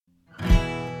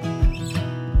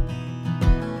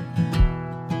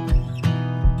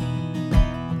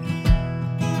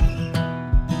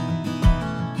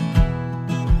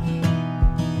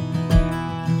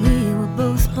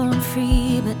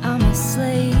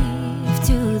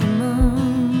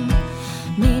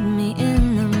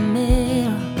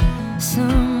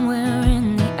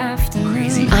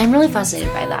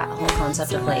fascinated by that whole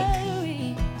concept of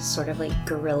like sort of like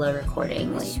guerrilla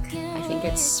recording. Like I think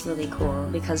it's really cool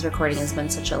because recording has been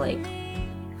such a like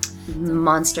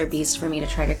monster beast for me to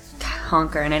try to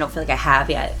conquer, and I don't feel like I have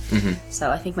yet.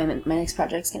 So I think my next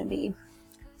project's going to be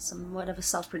somewhat of a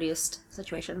self-produced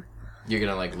situation. You're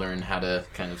going to like learn how to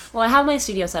kind of... Well, I have my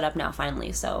studio set up now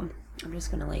finally, so I'm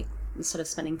just going to like, instead of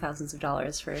spending thousands of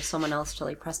dollars for someone else to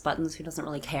like press buttons who doesn't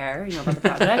really care, you know, about the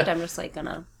project, I'm just like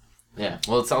gonna... Yeah,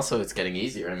 well, it's getting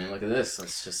easier. I mean, look at this.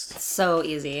 It's just... It's so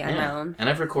easy, I know. And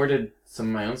I've recorded some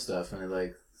of my own stuff, and it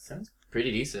like sounds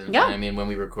pretty decent. Yeah. And, I mean, when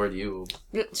we record you...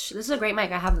 This is a great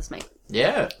mic. I have this mic.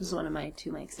 Yeah. This is one of my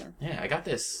 2 mics, yeah. Yeah, I got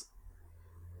this...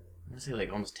 I'm gonna say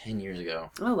like almost 10 years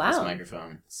ago. Oh, wow. This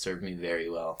microphone served me very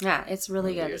well. Yeah, it's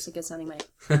really good. It's a good sounding mic.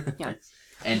 Yeah.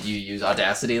 And do you use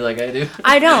Audacity like I do?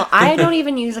 I don't. I don't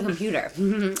even use a computer.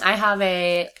 I have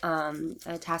a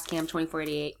Tascam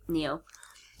 2488 Neo.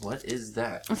 What is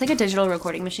that? It's like a digital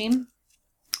recording machine,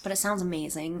 but it sounds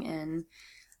amazing, and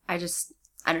I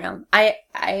don't know. I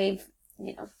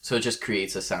you know. So it just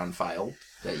creates a sound file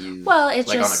that you... Well, it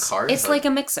like just... on a card? It's like a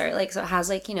mixer. Like, so it has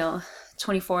like, you know,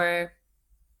 24,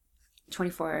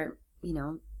 you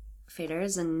know,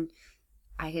 faders, and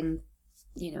I can,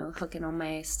 you know, hook in all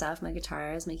my stuff, my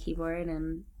guitars, my keyboard,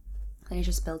 and then I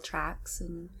just build tracks,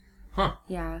 and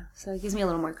yeah, so it gives me a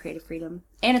little more creative freedom,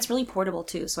 and it's really portable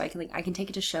too. So I can take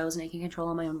it to shows, and I can control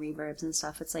all my own reverbs and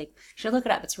stuff. It's like, you should look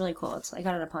it up. It's really cool. I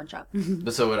got it at a pawn shop.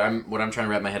 But so what I'm trying to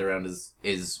wrap my head around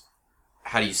is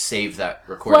how do you save that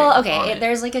recording? Well, okay,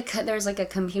 there's like a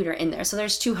computer in there, so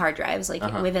there's 2 hard drives like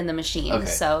within the machine. Okay.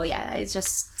 So yeah, it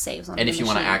just saves on. And the if you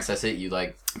machine. want to access it, you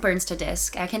like burns to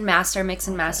disk. I can mix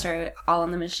and master all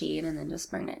on the machine, and then just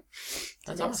burn it.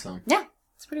 That's awesome. Yeah,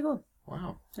 it's pretty cool.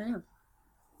 Wow. I know.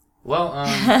 Well,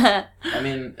 I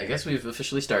mean, I guess we've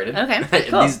officially started. Okay,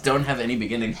 cool. These don't have any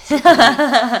beginnings.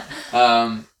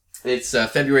 It's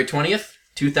February 20th,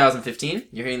 2015.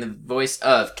 You're hearing the voice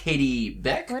of Katie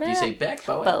Beck. What Do you up? say Beck?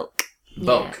 Boak? Boak.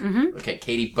 Boak. Yeah. Mm-hmm. Okay,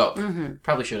 Katie Boak.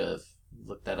 Probably should have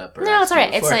looked that up. Or No, it's asked you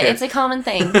alright. before. It's a common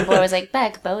thing. People are always like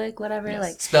Beck, Boak, whatever. Yes.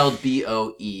 Like Spelled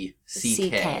Boeck.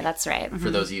 That's right.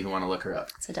 For those of you who want to look her up.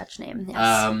 It's a Dutch name.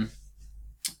 Yes.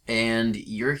 And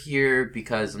you're here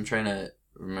because I'm trying to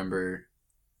remember.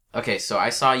 Okay, so I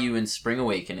saw you in Spring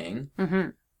Awakening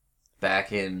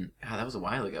back in... Oh, that was a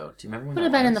while ago. Do you remember when Would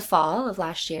have that been in the was? fall of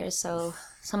last year, so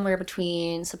somewhere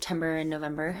between September and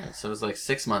November. So it was like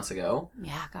 6 months ago.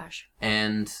 Yeah, gosh.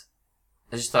 And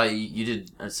I just thought you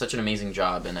did such an amazing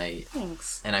job, and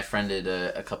Thanks. I friended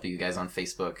a couple of you guys on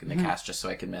Facebook in the cast just so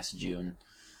I could message you and,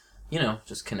 you know,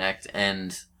 just connect.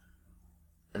 And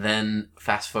then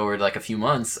fast forward like a few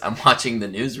months, I'm watching The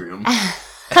Newsroom.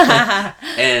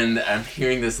 And I'm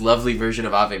hearing this lovely version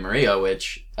of Ave Maria,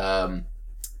 which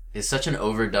is such an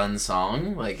overdone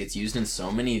song. Like, it's used in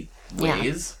so many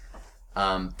ways.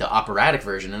 The operatic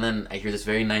version, and then I hear this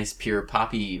very nice, pure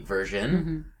poppy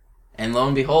version. And lo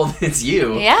and behold, it's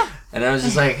you. Yeah. And I was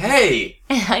just like, hey!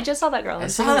 I just saw that girl. I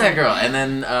saw that girl. And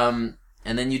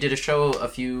then you did a show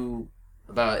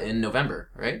in November,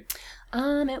 right?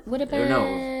 It would have been... No,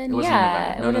 it wasn't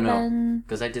yeah, November. it would have been...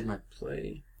 Because I did my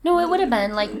play. No, it would have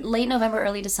been like late November,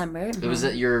 early December. It was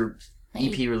at your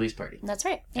EP release party. That's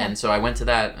right. Yeah. And so I went to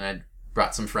that, and I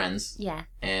brought some friends. Yeah.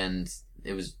 And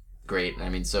it was great. I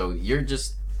mean, so you're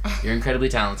incredibly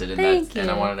talented, and Thank you.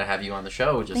 And I wanted to have you on the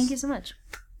show just Thank you so much.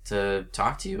 to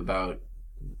talk to you about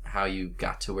how you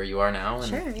got to where you are now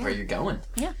and where you're going.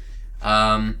 Yeah.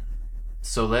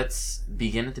 So let's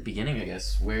begin at the beginning, I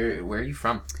guess. Where are you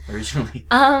from originally?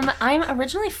 I'm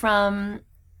originally from...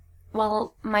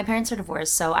 Well, my parents are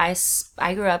divorced, so I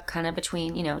grew up kind of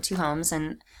between, you know, 2 homes,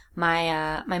 and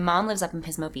my mom lives up in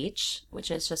Pismo Beach, which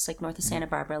is just like north of Santa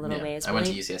Barbara, a little ways. I went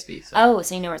to UCSB. So. Oh,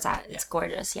 so you know where it's at. It's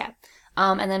gorgeous, yeah.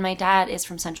 And then my dad is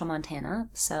from central Montana,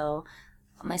 so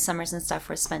my summers and stuff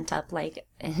were spent up like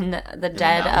in the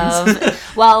dead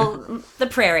of, well, the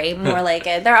prairie, more like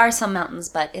it. There are some mountains,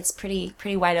 but it's pretty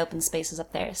wide open spaces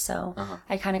up there, so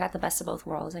I kind of got the best of both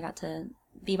worlds. I got to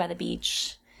be by the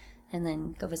beach and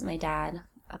then go visit my dad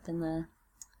up in the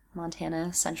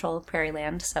Montana central prairie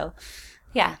land. So,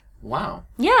 yeah. Wow.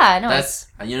 Yeah, no. That's,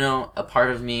 you know, a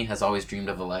part of me has always dreamed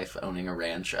of a life owning a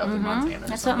ranch up in Montana.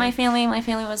 That's what my family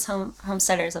was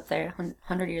homesteaders up there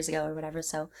 100 years ago or whatever.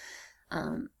 So,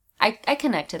 I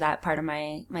connect to that part of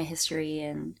my history,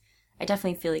 and I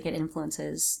definitely feel like it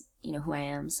influences, you know, who I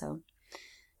am. So.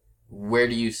 Where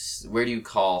do you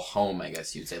call home, I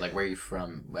guess you'd say? Like, where are you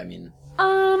from? I mean...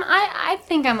 I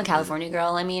think I'm a California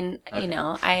girl. I mean, you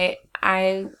know, I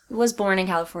was born in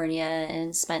California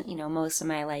and spent, you know, most of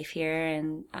my life here,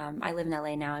 and I live in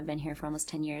LA now. I've been here for almost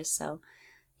 10 years, so,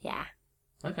 yeah.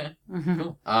 Okay, Hmm.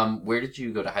 cool. Where did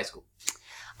you go to high school?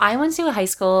 I went to a high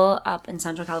school up in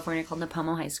Central California called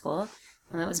Napomo High School,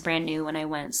 and it was brand new when I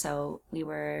went. So we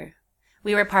were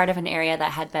part of an area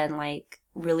that had been like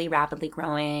really rapidly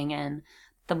growing, and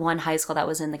the one high school that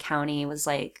was in the county was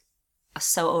like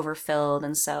so overfilled,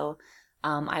 and so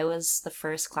I was the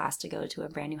first class to go to a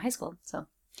brand new high school. So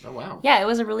Oh, wow. yeah, it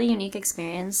was a really unique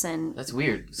experience, and That's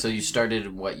weird. So you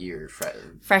started what year?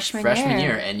 freshman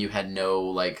Year, and you had no,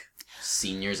 like,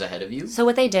 seniors ahead of you? So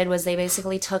what they did was they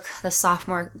basically took the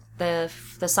sophomore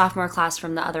class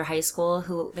from the other high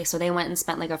school so they went and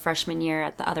spent like a freshman year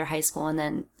at the other high school, and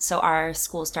then so our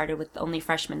school started with only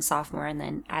freshman, sophomore, and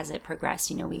then as it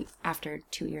progressed, we after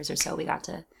 2 years or so we got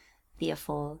to be a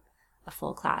full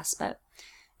class. But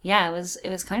yeah, it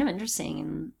was kind of interesting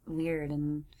and weird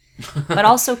and but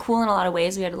also cool in a lot of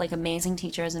ways. We had like amazing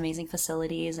teachers, amazing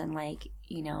facilities, and like,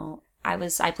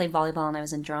 I played volleyball and I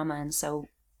was in drama, and so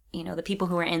the people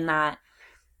who were in that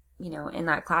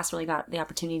class really got the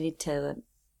opportunity to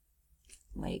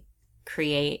like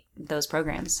create those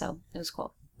programs. So it was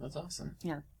cool. That's awesome.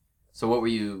 Yeah. So what were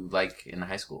you like in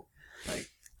high school? Like,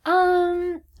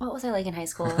 what was I like in high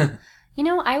school?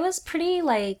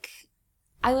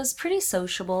 I was pretty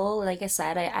sociable. Like I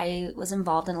said, I was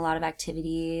involved in a lot of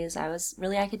activities. I was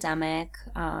really academic.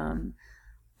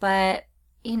 But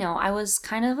I was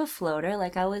kind of a floater.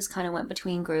 Like I always kind of went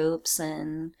between groups,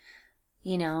 and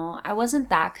I wasn't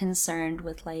that concerned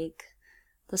with like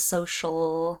the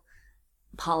social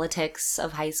politics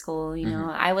of high school.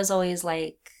 I was always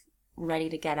like ready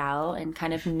to get out, and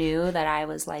kind of knew that I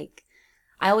was like,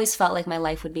 I always felt like my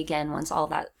life would begin once all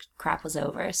that crap was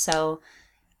over. So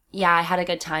yeah, I had a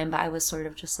good time, but I was sort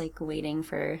of just like waiting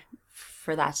for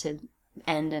that to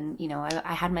end. And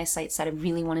I had my sights set. I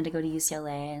really wanted to go to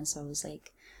UCLA, and so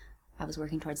I was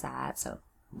working towards that. So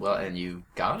well, and you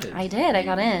got it. I did. I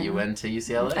got in. You went to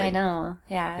UCLA. I know.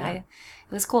 Yeah. It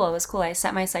was cool. It was cool. I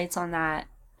set my sights on that,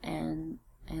 and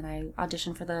I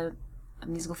auditioned for the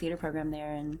musical theater program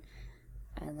there, and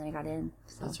then I got in.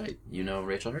 So. That's right. You know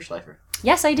Rachel Hirschleifer.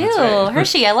 Yes, I do. Right.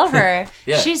 Hershey, I love her.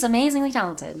 Yeah. She's amazingly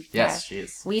talented. Yes, she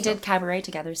is. We did cabaret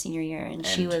together senior year, and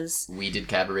she was... We did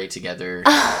cabaret together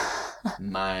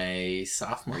my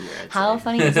sophomore year, I'd How say.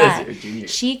 funny is that? Or junior.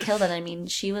 She killed it. I mean,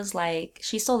 she was like...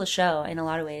 She stole the show in a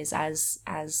lot of ways as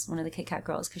one of the Kit Kat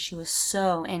girls, because she was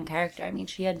so in character. I mean,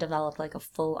 she had developed like a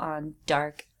full-on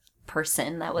dark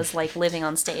person that was like living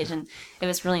on stage, and it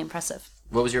was really impressive.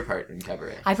 What was your part in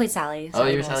cabaret? I played Sally. Oh,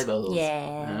 you were Sally Bowles.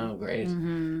 Yeah. Oh, great.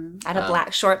 Mm-hmm. I had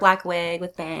a short black wig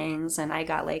with bangs, and I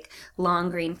got like long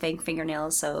green fake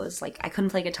fingernails. So it was like I couldn't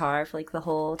play guitar for like the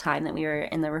whole time that we were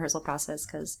in the rehearsal process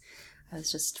because I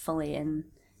was just fully in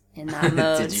that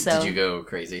mode. Did you go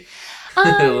crazy?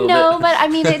 No, but I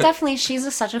mean,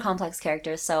 she's such a complex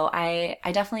character. So I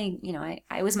definitely,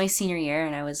 it was my senior year,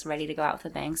 and I was ready to go out with a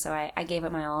bang. So I gave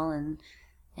it my all, and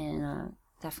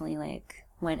definitely like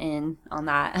went in on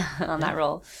that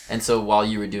role. And so while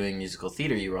you were doing musical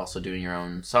theater, you were also doing your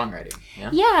own songwriting.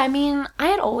 Yeah. Yeah, I mean,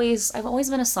 I've always been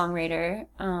a songwriter.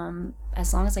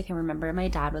 As long as I can remember, my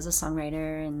dad was a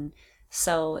songwriter, and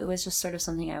so it was just sort of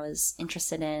something I was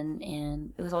interested in,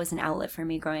 and it was always an outlet for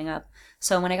me growing up.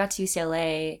 So when I got to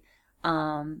UCLA,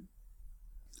 I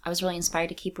was really inspired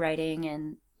to keep writing,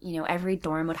 and every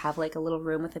dorm would have like a little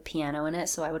room with a piano in it,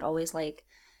 so I would always like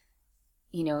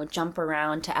jump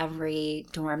around to every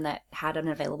dorm that had an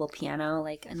available piano,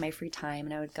 like in my free time,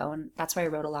 and I would go, and that's where I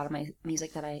wrote a lot of my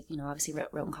music that I obviously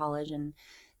wrote in college. And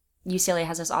UCLA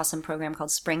has this awesome program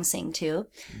called Spring Sing too,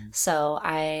 so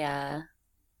I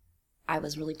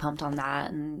was really pumped on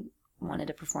that and wanted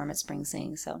to perform at Spring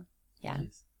Sing. So yeah.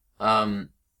 Nice.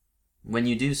 When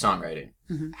you do songwriting,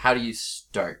 Mm-hmm. how do you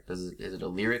start? Is it a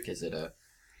lyric? Is it a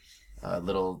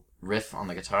little riff on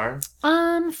the guitar?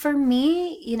 For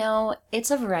me,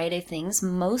 it's a variety of things.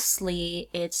 Mostly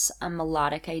it's a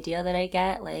melodic idea that I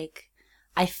get. Like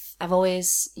I've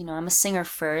always, I'm a singer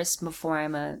first before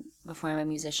I'm a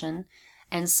musician.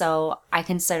 And so I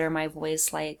consider my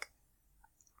voice like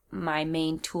my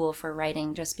main tool for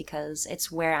writing, just because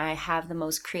it's where I have the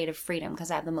most creative freedom, because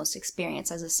I have the most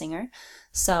experience as a singer.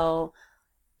 So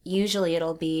usually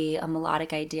it'll be a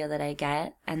melodic idea that I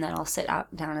get, and then I'll sit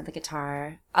down at the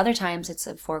guitar. Other times it's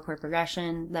a 4-chord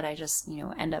progression that I just,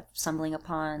 end up stumbling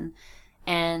upon.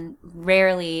 And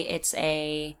rarely it's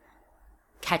a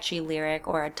catchy lyric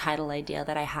or a title idea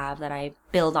that I have that I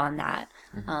build on that.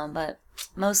 Mm-hmm. But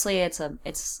mostly I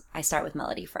start with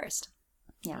melody first.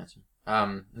 Yeah. Gotcha.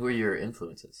 Who are your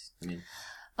influences? I mean,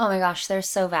 oh my gosh, they're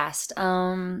so vast.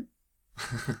 I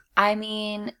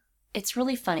mean, it's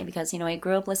really funny because, I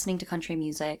grew up listening to country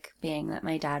music, being that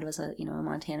my dad was a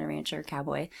Montana rancher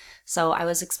cowboy. So I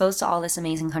was exposed to all this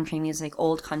amazing country music,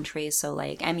 old country. So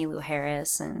like Emmylou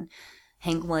Harris and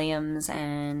Hank Williams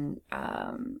and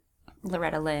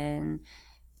Loretta Lynn,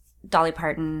 Dolly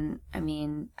Parton. I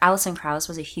mean, Alison Krauss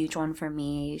was a huge one for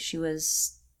me. She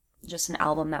was just an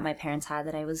album that my parents had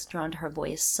that I was drawn to her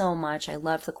voice so much. I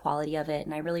loved the quality of it,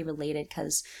 and I really related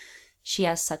because she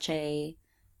has such a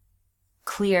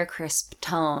clear, crisp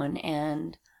tone.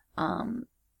 And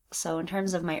so in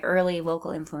terms of my early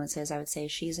vocal influences, I would say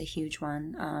she's a huge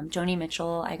one. Joni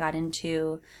Mitchell I got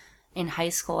into in high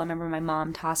school. I remember my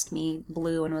mom tossed me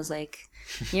Blue and was like,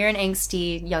 "You're an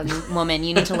angsty young woman,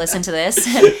 you need to listen to this."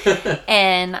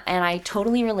 and I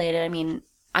totally related. I mean,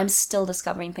 I'm still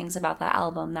discovering things about that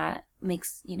album that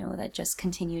makes, that just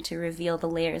continue to reveal the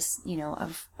layers,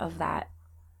 of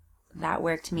that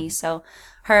work to me. So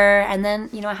her, and then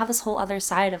I have this whole other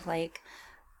side of like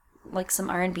some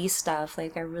R&B stuff.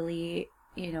 Like I really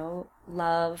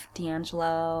love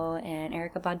D'Angelo and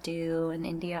Erykah Badu and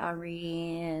India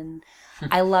Arie, and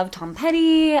I love Tom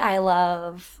Petty. I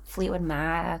love Fleetwood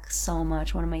Mac so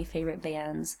much, one of my favorite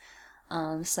bands.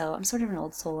 So I'm sort of an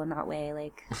old soul in that way,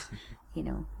 like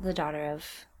the daughter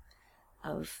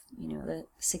of the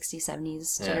 60s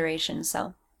 70s generation.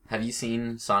 So have you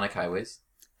seen Sonic Highways?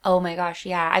 Oh my gosh,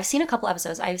 yeah. I've seen a couple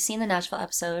episodes. I've seen the Nashville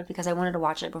episode because I wanted to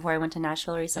watch it before I went to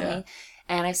Nashville recently. Yeah.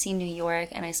 And I've seen New York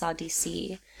and I saw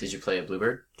DC. Did you play at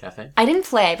Bluebird Cafe? I didn't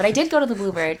play, but I did go to the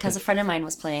Bluebird because a friend of mine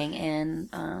was playing,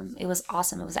 and it was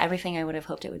awesome. It was everything I would have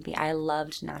hoped it would be. I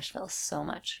loved Nashville so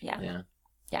much. Yeah. Yeah.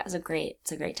 Yeah, it's a great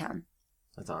town.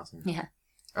 That's awesome. Yeah.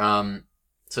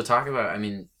 So talk about, I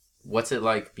mean, what's it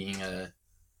like being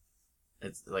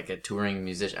it's like a touring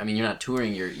musician? I mean, you're not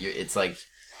touring, it's like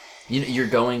you're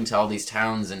going to all these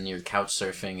towns and you're couch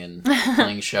surfing and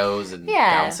playing shows and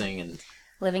bouncing and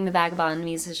living the vagabond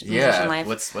musician life.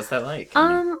 What's that like?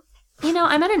 I'm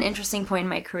at an interesting point in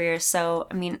my career, so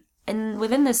I mean, and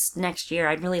within this next year,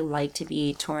 I'd really like to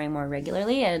be touring more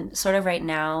regularly. And sort of right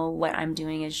now, what I'm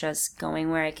doing is just going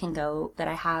where I can go, that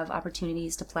I have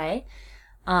opportunities to play.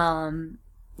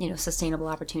 Sustainable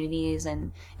opportunities.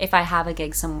 And if I have a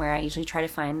gig somewhere, I usually try to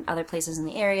find other places in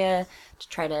the area to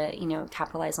try to,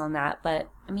 capitalize on that. But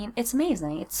I mean, it's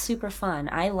amazing. It's super fun.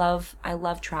 I love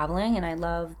traveling, and I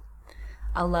love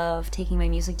taking my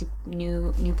music to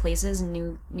new places and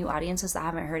new audiences that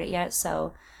haven't heard it yet.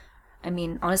 So, I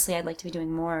mean, honestly, I'd like to be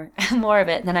doing more of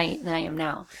it than I am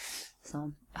now.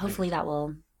 So hopefully that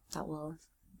will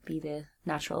be the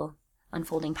natural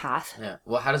unfolding path. Yeah.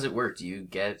 Well, how does it work? Do you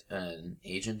get an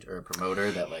agent or a promoter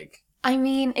that like... I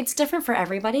mean, it's different for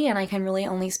everybody, and I can really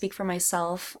only speak for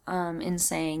myself in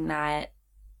saying that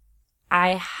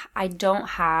I don't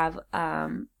have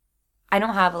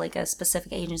like a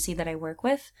specific agency that I work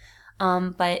with,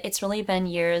 but it's really been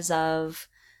years of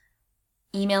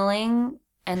emailing,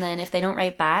 and then if they don't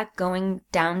write back, going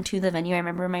down to the venue. I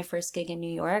remember my first gig in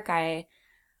New York, I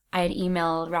had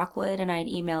emailed Rockwood and I had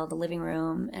emailed the Living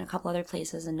Room and a couple other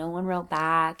places, and no one wrote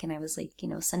back. And I was like,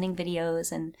 sending videos,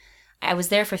 and I was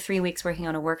there for 3 weeks working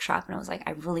on a workshop, and I was like,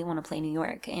 I really want to play New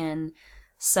York. And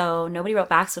so nobody wrote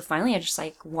back. So finally I just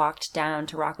like walked down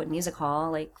to Rockwood Music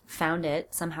Hall, like found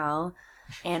it somehow,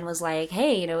 and was like,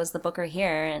 hey, is the booker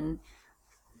here? And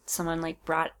someone like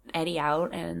brought Eddie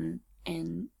out, and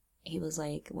he was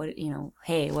like,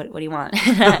 hey, what do you want?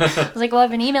 I was like, well,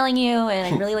 I've been emailing you,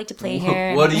 and I'd really like to play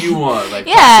here. What do you want? Like,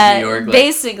 yeah, New York, like,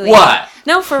 basically. What?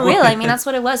 No, for real. I mean, that's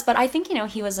what it was. But I think,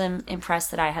 he was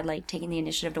impressed that I had, like, taken the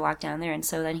initiative to walk down there. And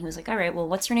so then he was like, all right, well,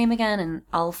 what's your name again? And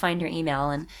I'll find your email.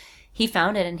 And he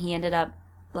found it, and he ended up,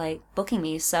 like, booking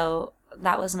me. So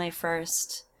that was my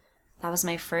first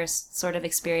sort of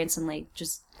experience in, like,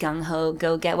 just gung-ho,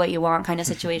 go get what you want kind of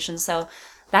situation. So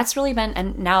that's really been,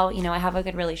 and now, I have a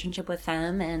good relationship with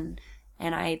them, and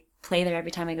I play there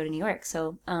every time I go to New York.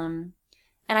 So, and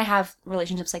I have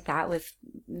relationships like that with,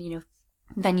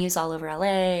 venues all over LA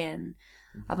and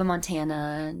up in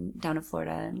Montana and down in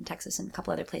Florida and Texas and a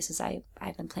couple other places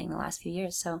I've been playing the last few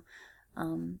years. So,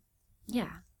 yeah.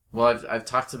 Well, I've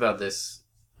talked about this.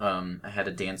 I had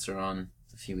a dancer on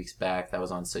a few weeks back that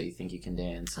was on So You Think You Can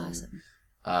Dance. And, awesome.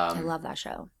 I love that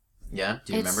show. Yeah?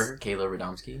 Do you remember her? Kayla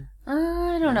Radomski?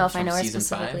 I don't know if I know her season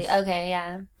specifically. 5? Okay,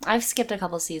 yeah. I've skipped a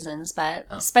couple seasons,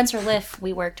 but Spencer Liff,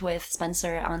 we worked with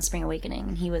Spencer on Spring Awakening,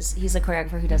 and he's a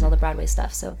choreographer who does all the Broadway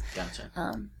stuff, so... Gotcha.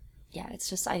 Yeah, it's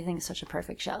just, I think it's such a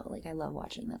perfect show. Like, I love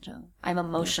watching that show. I'm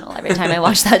emotional every time I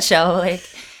watch that show, like...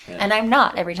 Yeah. And I'm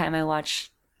not every time I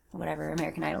watch... whatever,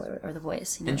 American Idol or The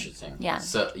Voice. Interesting. Yeah.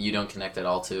 So you don't connect at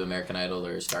all to American Idol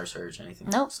or Star Search or anything?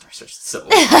 Nope. Star Search is so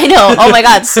I know. Oh my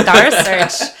God, Star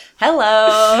Search. Hello.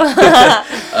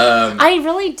 I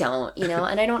really don't,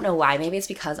 and I don't know why. Maybe it's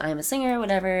because I'm a singer or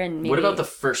whatever. And maybe... What about the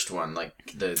first one,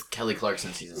 like the Kelly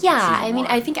Clarkson season? Yeah, season I mean,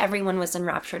 1? I think everyone was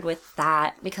enraptured with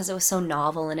that because it was so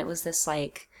novel and it was this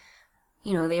like,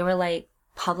 they were like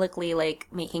publicly like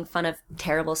making fun of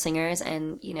terrible singers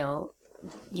and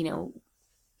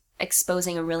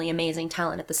exposing a really amazing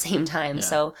talent at the same time. Yeah.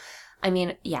 So, I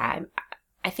mean, yeah,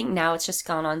 I think now it's just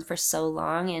gone on for so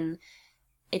long and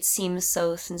it seems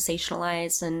so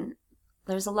sensationalized, and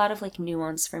there's a lot of like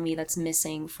nuance for me that's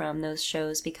missing from those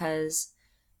shows because,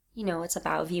 it's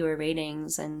about viewer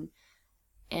ratings and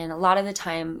a lot of the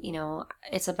time,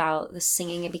 it's about the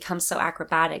singing. It becomes so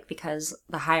acrobatic because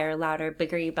the higher, louder,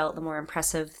 bigger you belt, the more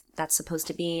impressive that's supposed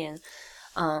to be. And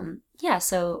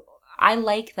so I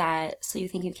like that So You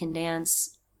Think You Can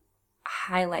Dance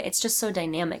highlight. It's just so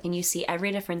dynamic and you see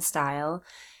every different style.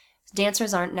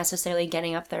 Dancers aren't necessarily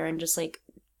getting up there and just like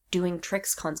doing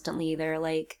tricks constantly. They're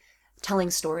like telling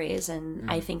stories,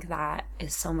 and I think that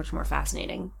is so much more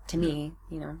fascinating to me.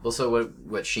 Well, so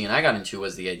what she and I got into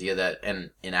was the idea that, and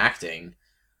in acting,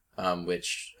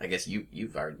 which I guess you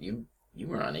were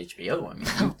on HBO. I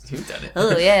mean, you've done it.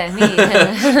 Oh yeah,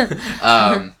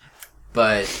 me.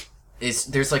 But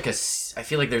there's like I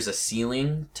feel like there's a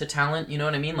ceiling to talent. You know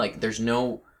what I mean? Like there's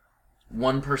no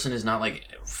one person is not like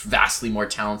vastly more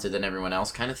talented than everyone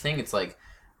else kind of thing. It's like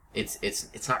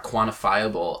it's not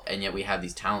quantifiable, and yet we have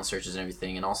these talent searches and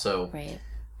everything. And also, right.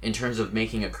 In terms of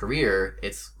making a career,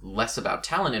 it's less about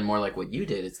talent and more like what you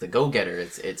did. It's the go-getter.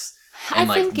 It's and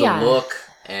I think, the look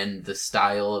and the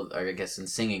style of, or I guess in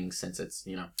singing, since it's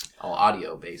all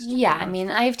audio based. Yeah, I mean,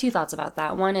 I have two thoughts about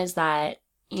that. One is that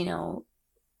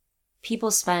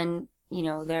people spend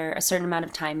a certain amount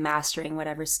of time mastering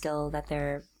whatever skill that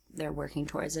they're working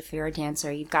towards. If you're a dancer,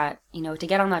 you've got to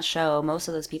get on that show. Most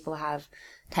of those people have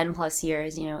 10 plus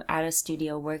years, at a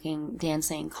studio working,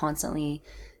 dancing constantly,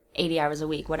 80 hours a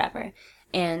week, whatever.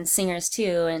 And singers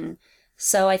too. And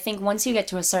so I think once you get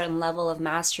to a certain level of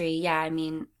mastery, yeah, I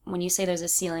mean, when you say there's a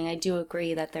ceiling, I do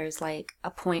agree that there's like a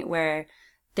point where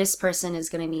this person is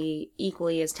going to be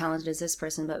equally as talented as this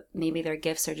person, but maybe their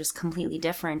gifts are just completely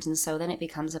different. And so then it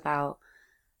becomes about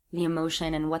the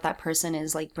emotion and what that person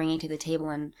is like bringing to the table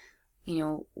and,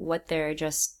 what they're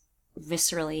just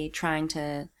viscerally trying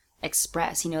to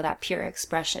express, that pure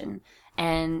expression.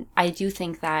 And I do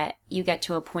think that you get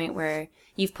to a point where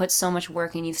you've put so much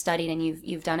work and you've studied and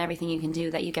you've done everything you can do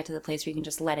that you get to the place where you can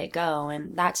just let it go.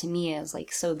 And that to me is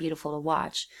like so beautiful to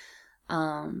watch.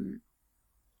 And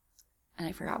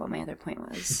I forgot what my other point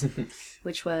was,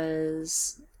 which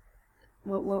was,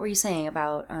 what were you saying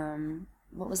about,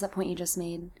 what was that point you just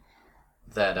made?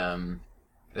 That,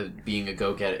 being a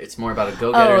go-getter, it's more about a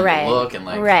go-getter and the look and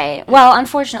like... Right. Well,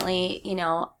 unfortunately,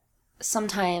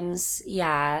 sometimes,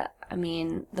 yeah, I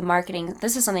mean, the marketing,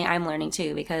 this is something I'm learning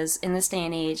too, because in this day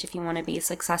and age, if you want to be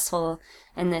successful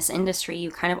in this industry,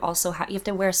 you kind of also you have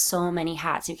to wear so many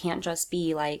hats. You can't just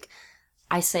be like,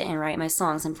 I sit and write my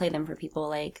songs and play them for people.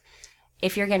 Like,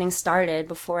 if you're getting started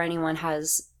before anyone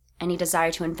has any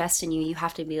desire to invest in you, you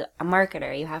have to be a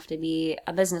marketer, you have to be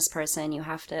a business person, you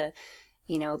have to,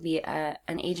 be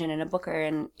an agent and a booker.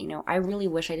 And, I really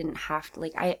wish I didn't have to,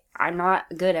 like, I'm not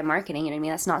good at marketing. I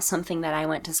mean, that's not something that I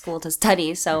went to school to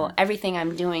study. So everything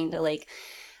I'm doing to like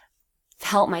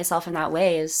help myself in that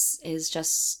way is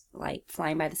just like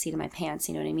flying by the seat of my pants.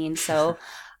 You know what I mean? So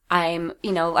I'm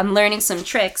learning some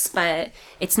tricks, but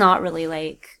it's not really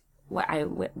like what I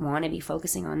want to be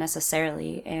focusing on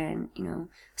necessarily. And,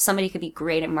 somebody could be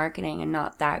great at marketing and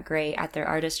not that great at their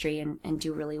artistry and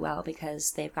do really well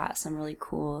because they've got some really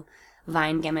cool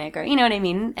Vine gimmick or, you know what I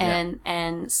mean?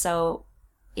 And so,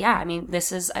 yeah, I mean,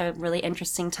 this is a really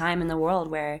interesting time in the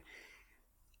world where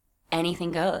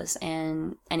anything goes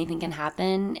and anything can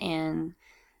happen. And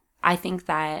I think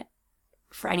that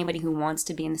for anybody who wants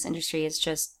to be in this industry, it's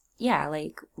just, yeah,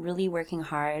 like really working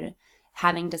hard,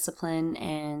 having discipline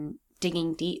and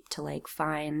digging deep to like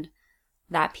find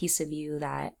that piece of you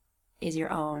that is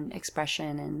your own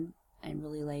expression and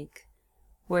really like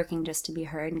working just to be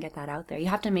heard and get that out there. You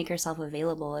have to make yourself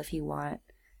available if you want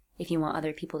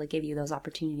other people to give you those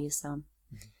opportunities. So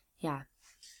yeah.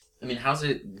 I mean, how's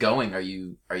it going? Are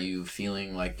you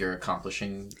feeling like you're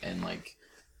accomplishing and like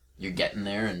you're getting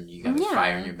there and you got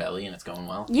fire in your belly and it's going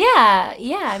well? Yeah.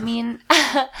 I mean,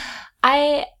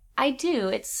 I do.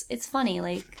 It's funny.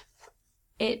 Like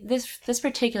this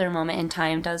particular moment in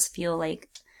time does feel like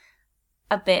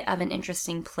a bit of an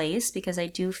interesting place because I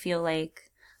do feel like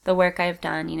the work I've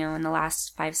done, in the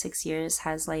last 5-6 years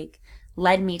has like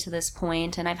led me to this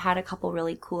point, and I've had a couple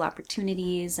really cool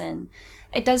opportunities, and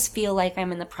it does feel like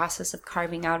I'm in the process of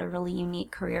carving out a really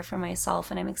unique career for myself,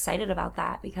 and I'm excited about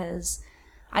that because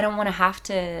I don't want to have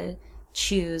to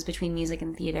choose between music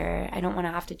and theater. I don't want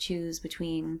to have to choose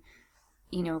between,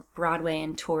 you know, Broadway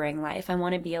and touring life. I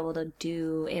want to be able to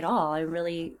do it all. I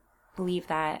really believe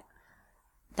that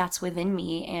that's within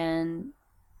me, and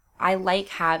I like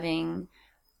having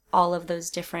all of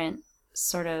those different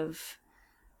sort of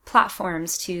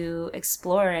platforms to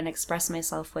explore and express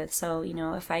myself with. So, you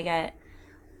know, if I get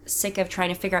sick of trying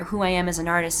to figure out who I am as an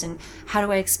artist and how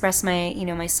do I express my, you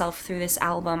know, myself through this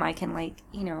album, I can, like,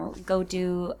 you know, go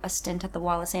do a stint at the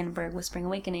Wallace Annenberg with Spring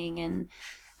Awakening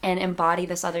and embody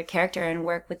this other character and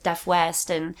work with Deaf West,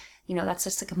 and, you know, that's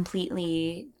just a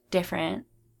completely different,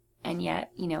 and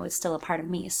yet, you know, it's still a part of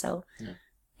me. So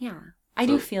yeah. I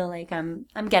do feel like I'm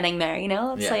getting there, you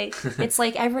know? It's like it's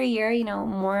like every year, you know,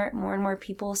 more and more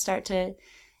people start to,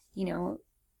 you know,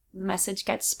 the message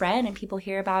gets spread and people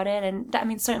hear about it. And I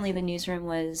mean, certainly the newsroom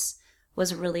was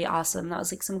really awesome. That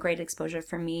was like some great exposure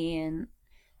for me, and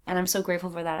I'm so grateful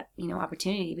for that, you know,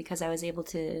 opportunity, because I was able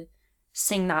to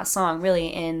sing that song really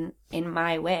in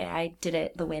my way. I did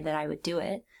it the way that I would do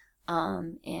it.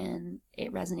 And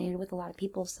it resonated with a lot of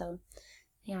people. So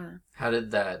yeah. How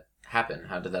did that happen?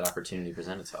 How did that opportunity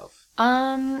present itself?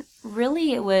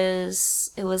 Really it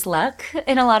was luck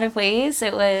in a lot of ways.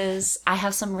 I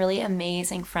have some really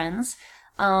amazing friends.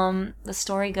 The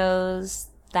story goes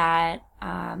that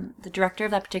the director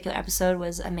of that particular episode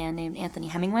was a man named Anthony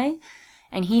Hemingway,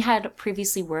 and he had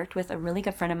previously worked with a really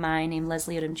good friend of mine named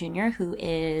Leslie Odom Jr., who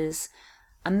is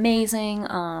amazing,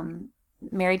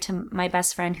 married to my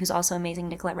best friend who's also amazing,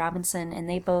 Nicolette Robinson, and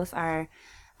they both are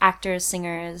actors,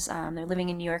 singers. They're living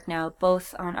in New York now,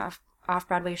 both on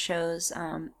off-Broadway shows,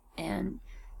 and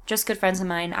just good friends of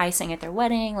mine. I sang at their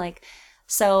wedding.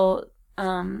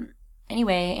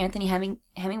 Anyway, Anthony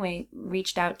Hemingway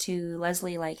reached out to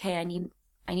Leslie, like, hey, I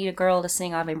need a girl to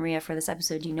sing Ave Maria for this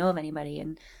episode. Do you know of anybody?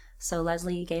 And so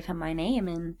Leslie gave him my name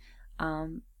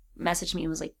and messaged me and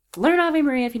was like, learn Ave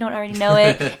Maria if you don't already know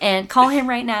it, and call him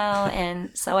right now. And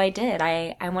so I did.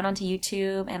 I went onto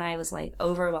YouTube, and I was like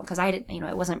overwhelmed because I didn't, you know,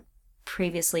 it wasn't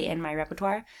previously in my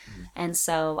repertoire. And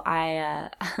so I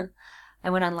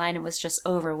went online and was just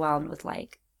overwhelmed with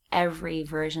like every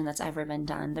version that's ever been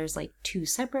done. There's like 2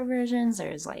 separate versions.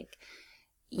 There's like,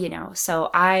 you know, so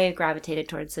I gravitated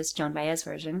towards this Joan Baez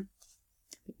version,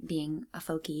 being a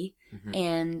folkie.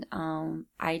 And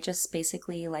I just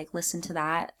basically like listened to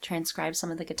that, transcribed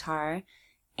some of the guitar,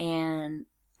 and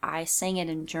I sang it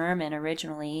in German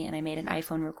originally, and I made an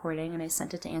iPhone recording and I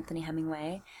sent it to Anthony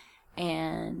Hemingway,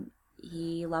 and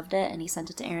he loved it, and he sent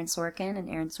it to Aaron Sorkin, and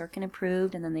Aaron Sorkin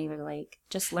approved, and then they were like,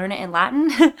 just learn it in Latin,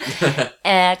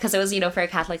 because it was, you know, for a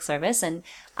Catholic service. And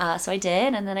so I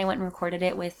did, and then I went and recorded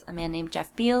it with a man named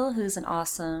Jeff Beal, who's an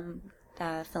awesome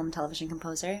film and television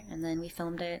composer, and then we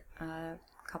filmed it a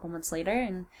couple months later,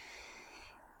 and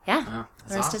the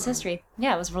rest is history.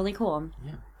 Yeah, it was really cool.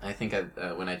 Yeah, I think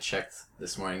when I checked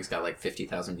this morning, it's got like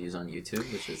 50,000 views on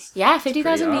YouTube, which is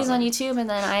 50,000 views on YouTube. And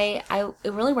then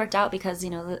it really worked out because, you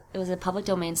know, it was a public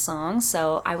domain song,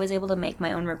 so I was able to make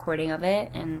my own recording of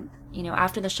it. And, you know,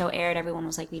 after the show aired, everyone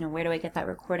was like, you know, where do I get that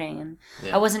recording? And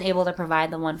I wasn't able to provide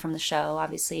the one from the show,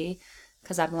 obviously,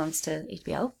 because that belongs to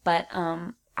HBO, but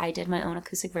I did my own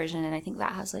acoustic version, and I think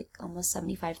that has like almost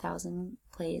 75,000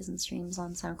 plays and streams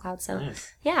on SoundCloud. So nice.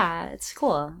 Yeah, it's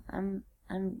cool. I'm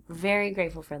very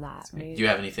grateful for that. Do you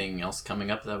have anything else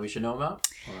coming up that we should know about?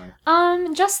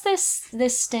 Or? Just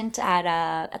this stint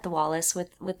at the Wallace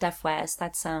with Deaf West.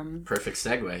 That's perfect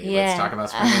segue. Yeah. Let's talk about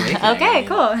Spring Awakening. Okay,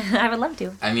 cool. I would love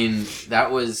to. I mean, that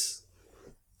was,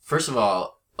 first of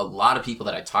all, a lot of people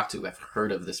that I talked to have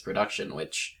heard of this production,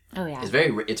 which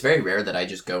it's very rare that I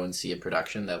just go and see a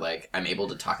production that like I'm able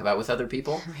to talk about with other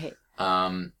people. Right.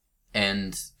 I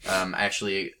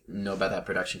actually know about that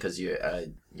production because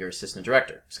you're assistant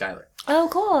director, Skylar. Oh,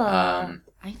 cool.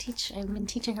 I've been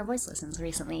teaching her voice lessons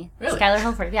recently. Really? Skylar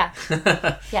Holford, yeah.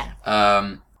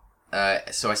 Yeah.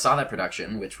 So I saw that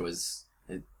production, which was,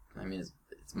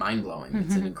 it's mind-blowing. Mm-hmm.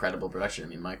 It's an incredible production. I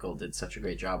mean, Michael did such a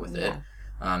great job with it.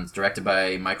 It's directed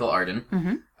by Michael Arden.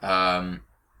 Mm-hmm.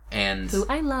 And who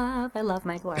I love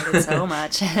Michael Arden so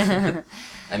much. I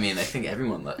mean, I think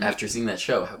everyone after seeing that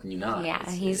show, how can you not? Yeah,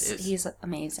 he's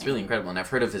amazing. It's really incredible, and I've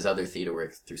heard of his other theater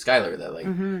work through Skylar that like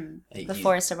the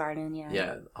Forest of Arden.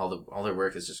 Yeah, all their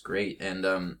work is just great, and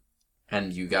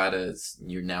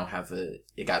you now have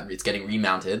it's getting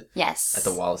remounted. Yes, at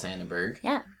the Wallace Annenberg.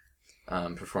 Yeah,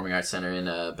 Performing Arts Center in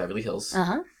Beverly Hills.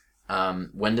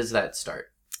 When does that start?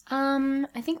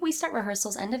 I think we start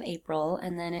rehearsals end of April,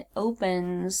 and then it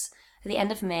opens the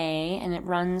end of May, and it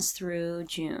runs through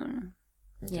June.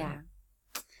 Okay. Yeah.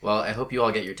 Well, I hope you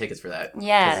all get your tickets for that.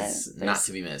 Yeah. It's not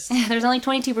to be missed. There's only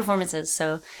 22 performances,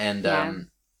 so... And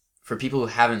for people who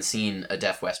haven't seen a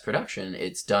Deaf West production,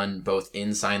 it's done both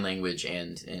in sign language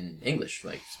and in English,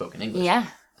 like spoken English. Yeah.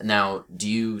 Now, do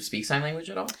you speak sign language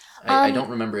at all? I don't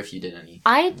remember if you did any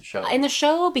in the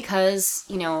show, because,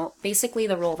 basically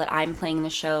the role that I'm playing in the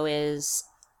show is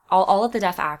all of the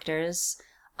deaf actors,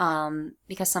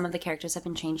 because some of the characters have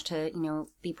been changed to,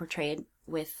 be portrayed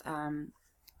with,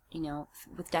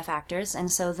 with deaf actors.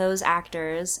 And so those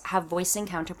actors have voicing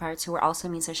counterparts who are also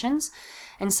musicians.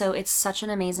 And so it's such an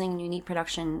amazing and unique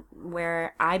production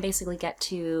where I basically get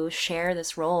to share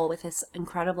this role with this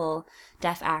incredible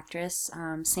deaf actress,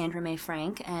 Sandra Mae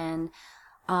Frank. And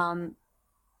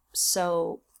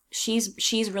so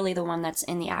she's really the one that's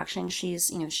in the action. She is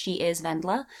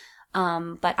Vendla.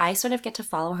 But I sort of get to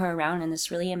follow her around in this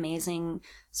really amazing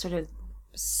sort of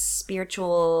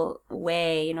spiritual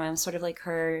way. I'm sort of like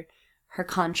her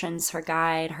conscience, her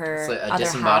guide, her it's like a other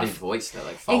disembodied half. Voice that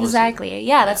like follows exactly. you.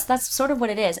 Yeah, that's sort of what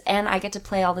it is. And I get to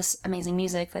play all this amazing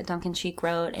music that Duncan Sheik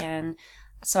wrote, and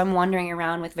so I'm wandering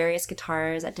around with various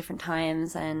guitars at different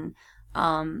times, and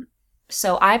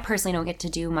so I personally don't get to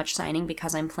do much signing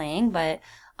because I'm playing, but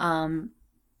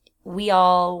we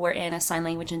all were in a sign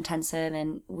language intensive,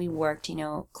 and we worked,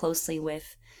 closely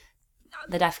with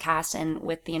the deaf cast and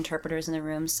with the interpreters in the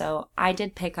room. So I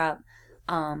did pick up,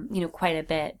 quite a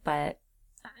bit, but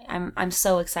I'm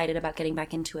so excited about getting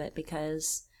back into it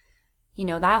because,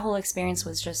 that whole experience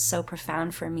was just so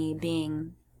profound for me,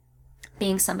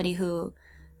 being somebody who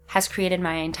has created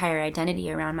my entire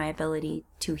identity around my ability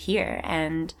to hear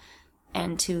and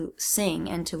to sing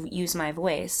and to use my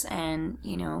voice. And,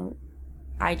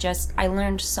 I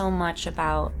learned so much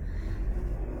about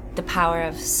the power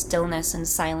of stillness and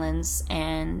silence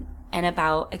and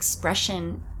about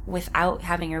expression without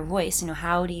having your voice.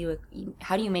 How do you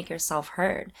make yourself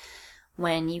heard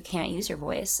when you can't use your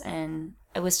voice? And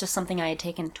it was just something I had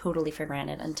taken totally for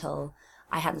granted until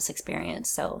I had this experience.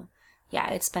 So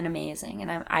yeah, it's been amazing,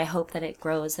 and I hope that it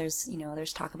grows. There's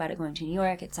talk about it going to New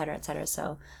York, et cetera, et cetera.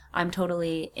 So I'm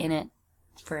totally in it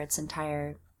for as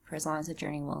long as the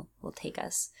journey will take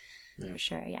us. Yeah. For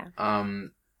sure, yeah.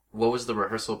 What was the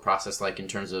rehearsal process like in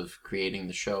terms of creating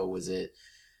the show? Was it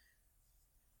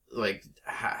like,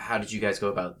 how did you guys go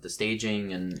about the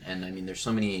staging? And I mean, there's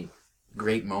so many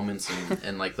great moments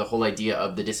and like the whole idea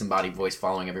of the disembodied voice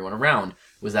following everyone around.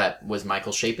 Was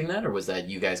Michael shaping that, or was that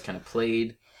you guys kind of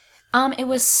played? It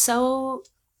was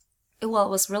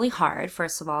really hard,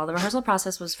 first of all. The rehearsal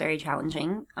process was very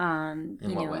challenging.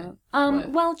 In what way?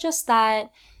 Well, just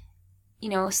that,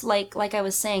 like I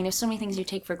was saying, there's so many things you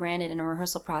take for granted in a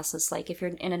rehearsal process. Like if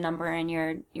you're in a number and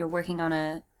you're working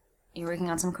on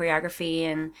some choreography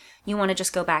and you want to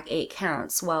just go back 8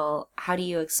 counts. Well, how do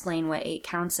you explain what 8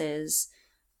 counts is?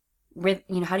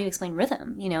 How do you explain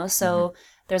rhythm? So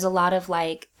there's a lot of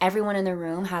like, everyone in the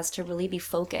room has to really be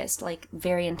focused like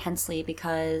very intensely,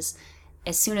 because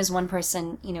as soon as one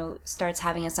person, starts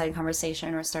having a side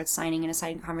conversation or starts signing in a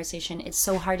side conversation, it's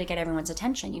so hard to get everyone's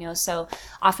attention, so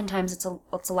oftentimes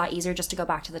it's a lot easier just to go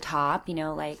back to the top,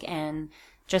 and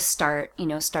just start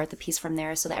the piece from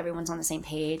there so that everyone's on the same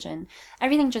page, and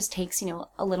everything just takes,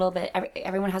 a little bit.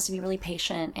 Everyone has to be really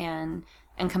patient and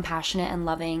compassionate and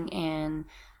loving, and,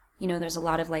 there's a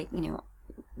lot of like,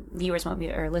 viewers won't be,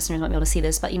 or listeners won't be able to see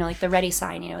this, but like the ready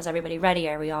sign, is everybody ready?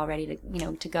 Are we all ready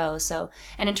to, to go? So,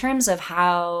 and in terms of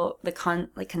how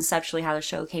conceptually how the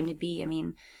show came to be, I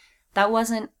mean, I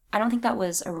don't think that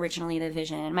was originally the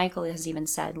vision. And Michael has even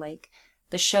said like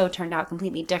the show turned out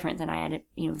completely different than I had,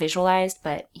 visualized,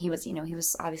 but he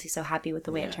was obviously so happy with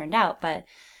the way it turned out. But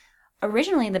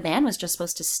originally the band was just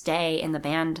supposed to stay in the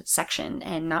band section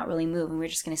and not really move, and we were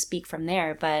just going to speak from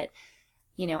there. But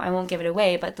I won't give it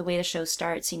away, but the way the show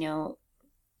starts,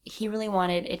 he really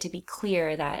wanted it to be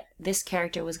clear that this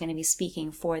character was going to be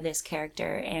speaking for this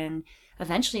character. And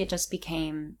eventually it just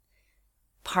became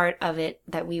part of it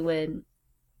that we would,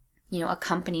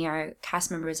 accompany our cast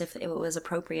members if it was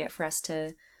appropriate for us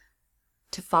to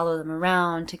follow them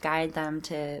around, to guide them,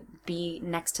 to be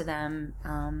next to them.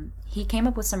 He came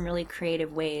up with some really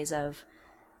creative ways of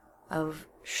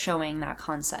showing that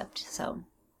concept. So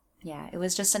yeah, it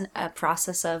was just a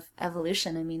process of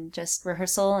evolution. I mean, just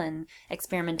rehearsal and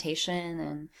experimentation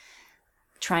and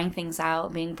trying things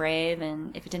out, being brave,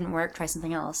 and if it didn't work, try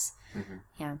something else. Mm-hmm.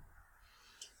 Yeah.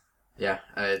 Yeah,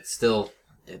 it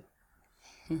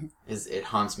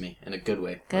haunts me in a good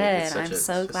way. Good, I'm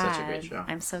so glad. Such a great show.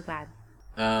 I'm so glad.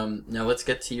 Now let's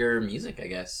get to your music, I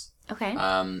guess. Okay.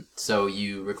 So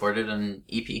you recorded an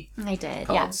EP. I did.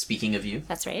 Called Yeah. Speaking of You.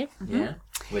 That's right. Mm-hmm. Yeah.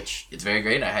 Which it's very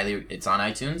great. It's on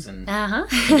iTunes, and Uh-huh.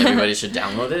 I think everybody should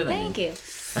download it. Thank you.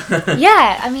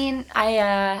 Yeah, I mean,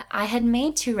 I had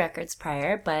made 2 records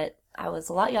prior, but I was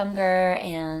a lot younger,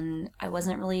 and I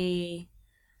wasn't really,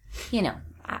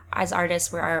 as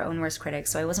artists, we're our own worst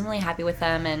critics, so I wasn't really happy with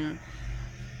them, and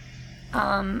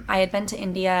I had been to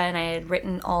India, and I had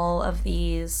written all of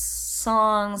these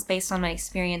songs based on my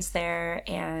experience there,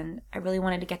 and I really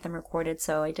wanted to get them recorded,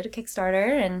 so I did a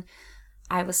Kickstarter, and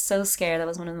I was so scared. That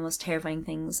was one of the most terrifying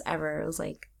things ever. It was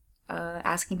like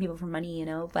asking people for money,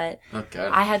 but Oh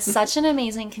God. I had such an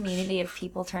amazing community of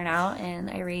people turn out, and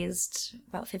I raised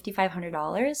about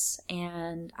 $5,500,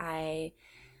 and I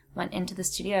went into the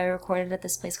studio. I recorded at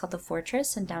this place called The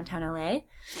Fortress in downtown LA,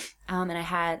 and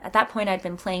at that point I'd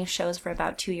been playing shows for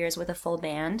about 2 years with a full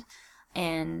band,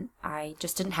 and I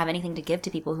just didn't have anything to give to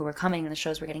people who were coming, and the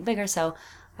shows were getting bigger, so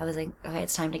I was like, okay,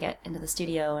 it's time to get into the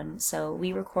studio, and so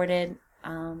we recorded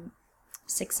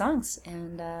 6 songs,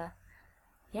 and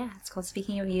it's called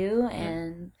Speaking of You.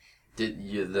 And did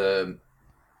you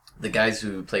the guys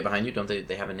who play behind you, don't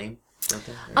they have a name? Don't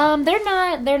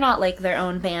they? they're not like their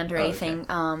own band or anything,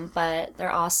 okay. but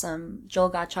they're awesome.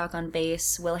 Joel Gottschalk on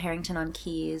bass, Will Harrington on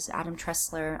keys, Adam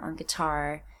Tressler on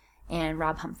guitar, and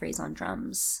Rob Humphreys on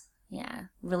drums. Yeah,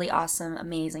 really awesome,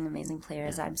 amazing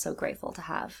players. I'm so grateful to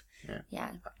have.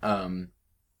 Yeah.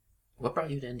 What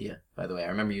brought you to India, by the way? I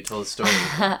remember you told the story.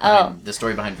 The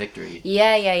story behind Victory.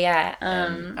 Yeah.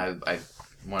 I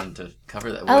wanted to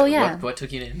cover that. What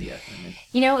took you to India?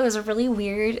 It was a really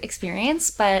weird experience,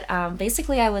 but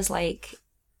basically I was like,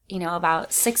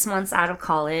 about 6 months out of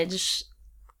college,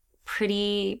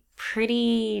 pretty,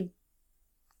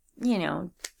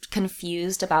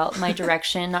 confused about my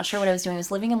direction, not sure what I was doing. I was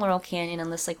living in Laurel Canyon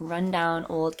in this like rundown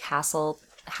old castle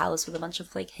house with a bunch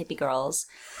of like hippie girls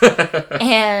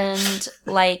and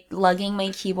like lugging my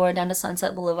keyboard down to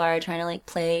Sunset Boulevard trying to like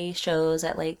play shows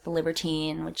at like the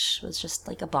Libertine, which was just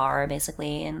like a bar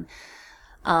basically. And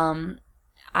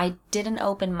I did an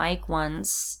open mic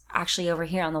once actually over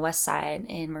here on the west side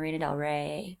in Marina del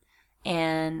Rey,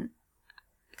 and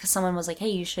because someone was like, hey,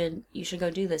 you should go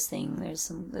do this thing,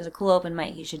 there's a cool open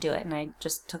mic, you should do it. And I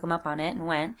just took him up on it and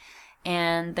went,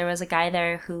 and there was a guy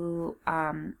there who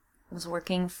was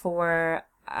working for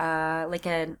like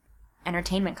an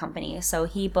entertainment company, so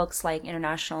he books like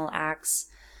international acts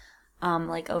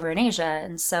like over in Asia.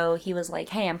 And so he was like,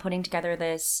 hey, I'm putting together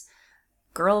this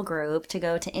girl group to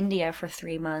go to India for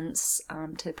 3 months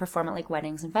to perform at like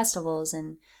weddings and festivals,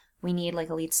 and we need like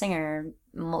a lead singer,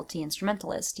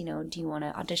 multi-instrumentalist, do you want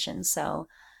to audition? So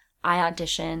I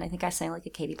auditioned. I think I sang like a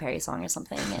Katy Perry song or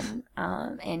something,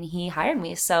 and he hired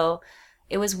me. So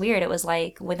it was weird. It was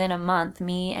like within a month,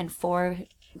 me and 4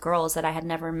 girls that I had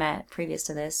never met previous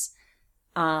to this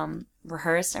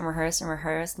rehearsed,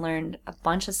 learned a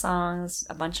bunch of songs,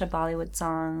 a bunch of Bollywood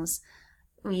songs.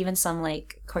 We even some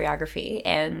like choreography.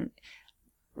 And,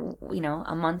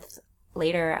 a month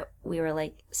later, we were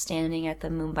like standing at the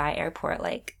Mumbai airport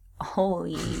like,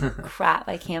 holy crap,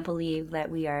 I can't believe that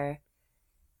we are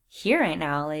here right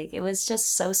now. Like, it was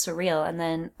just so surreal. And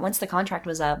then once the contract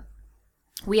was up,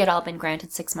 we had all been granted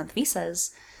 6-month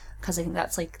visas, because I think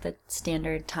that's like the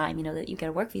standard time, that you get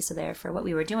a work visa there for what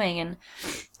we were doing.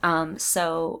 And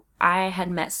so I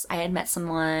had met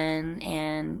someone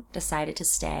and decided to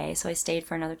stay. So I stayed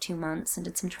for another 2 months and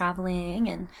did some traveling.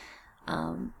 And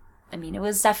it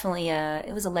was definitely a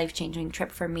life-changing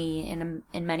trip for me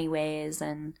in many ways,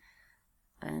 and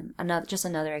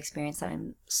another experience that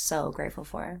I'm so grateful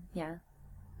for. Yeah.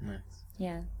 Nice.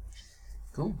 Yeah.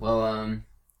 Cool. Well,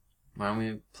 why don't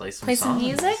we play some some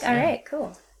music? Yeah. All right,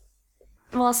 cool.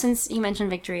 Well, since you mentioned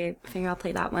Victory, I figure I'll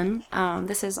play that one.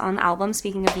 This is on the album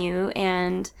Speaking of You,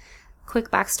 and quick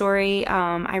backstory.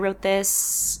 I wrote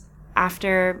this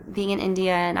after being in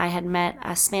India, and I had met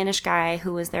a Spanish guy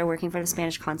who was there working for the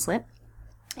Spanish consulate.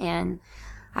 And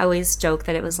I always joke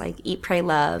that it was like Eat, Pray,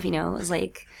 Love.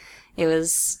 It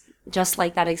was just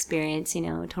like that experience,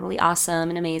 totally awesome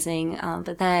and amazing.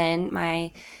 But then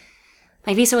my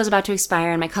visa was about to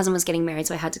expire, and my cousin was getting married,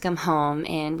 so I had to come home.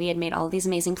 And we had made all these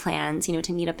amazing plans,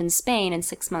 to meet up in Spain in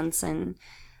 6 months. And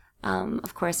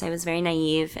of course, I was very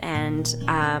naive, and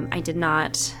I did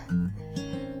not.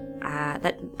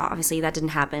 That didn't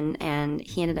happen. And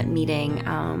he ended up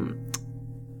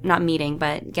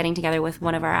getting together with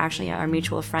one of our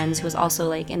mutual friends, who was also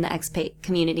like in the expat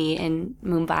community in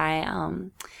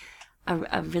Mumbai,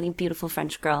 a really beautiful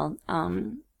French girl.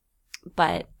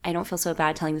 But I don't feel so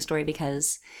bad telling the story,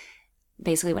 because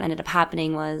basically what ended up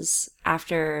happening was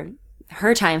after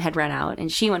her time had run out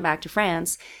and she went back to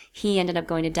France, he ended up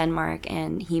going to Denmark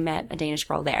and he met a Danish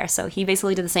girl there. So he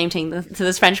basically did the same thing to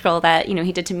this French girl that,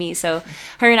 he did to me. So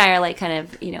her and I are like kind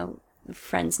of,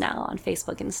 friends now on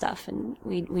Facebook and stuff, and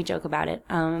we joke about it.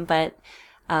 But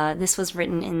this was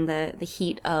written in the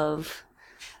heat of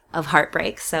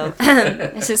heartbreak. So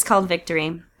this is called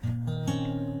Victory.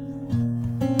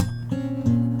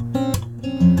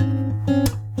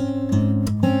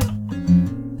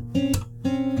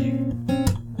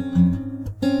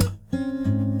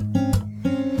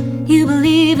 You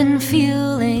believe in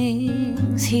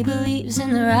feelings, he believes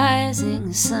in the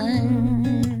rising sun.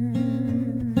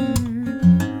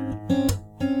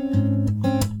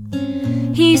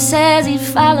 He says he'd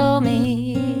follow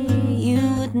me, you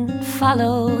wouldn't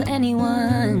follow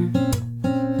anyone.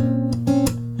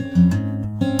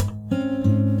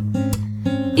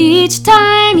 Each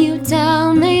time you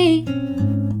tell me,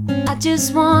 I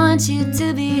just want you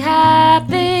to be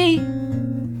happy,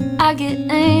 I get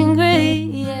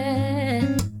angry,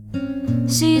 yeah.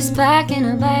 She's packing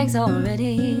her bags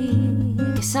already,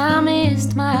 guess I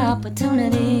missed my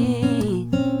opportunity.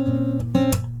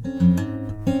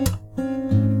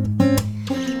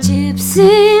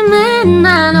 Gypsy man,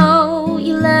 I know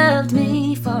you loved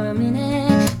me for a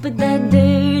minute, but that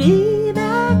dirty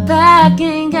backpack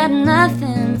ain't got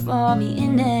nothing for me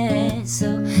in it.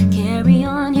 So carry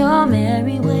on your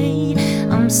merry way,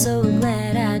 I'm so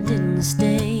glad I didn't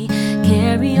stay.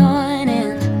 Carry on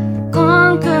and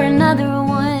conquer another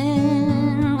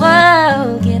one.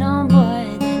 Whoa, get on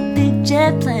board that big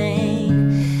jet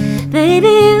plane. Baby,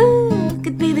 you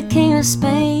could be the king of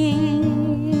Spain.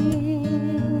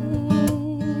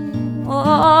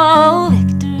 Oh,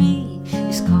 victory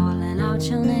is calling out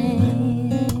your name.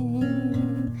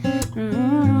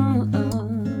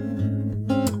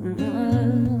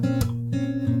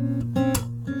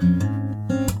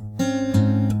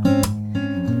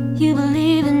 You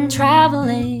believe in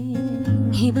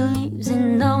traveling, he believes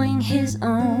in knowing his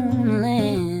own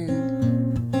land.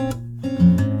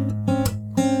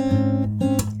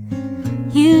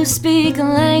 You speak a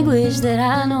language that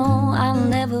I know I'll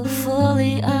never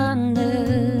fully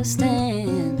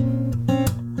understand.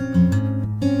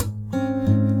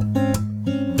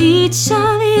 Each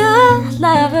of your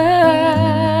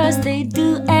lovers, they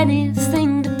do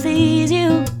anything to please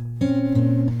you,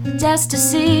 just to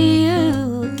see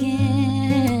you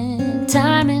again.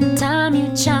 Time and time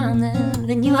you charm them,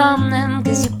 then you harm them,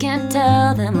 'cause you can't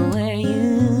tell them where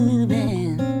you've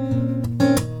been.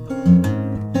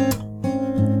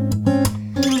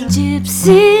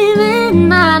 Gypsy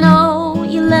man, I know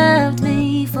you loved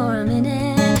me for a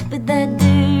minute, but that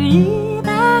dirty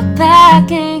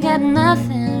backpack ain't got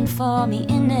nothing for me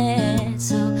in it.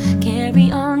 So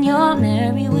carry on your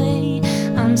merry way,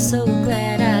 I'm so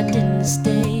glad I didn't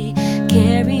stay.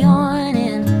 Carry on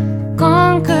and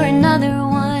conquer another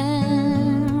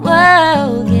one.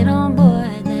 Whoa, get on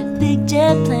board that big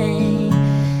jet plane.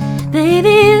 Baby,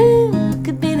 you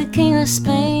could be the king of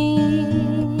Spain.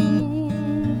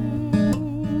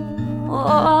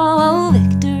 Oh,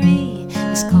 victory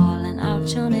is calling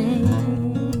out your name.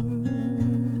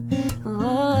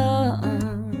 Oh,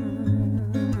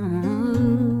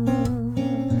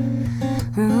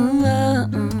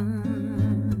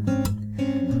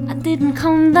 I didn't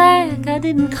come back, I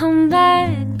didn't come back,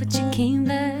 but you came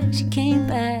back, she came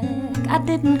back. I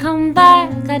didn't come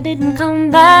back, I didn't come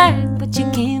back, but you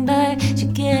came back, she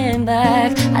came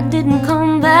back. I didn't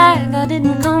come back, I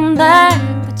didn't come back,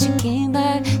 but you came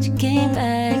back, she came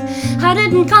back. I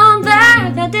didn't come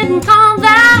back, I didn't come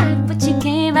back, but you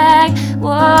came back.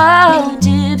 Whoa,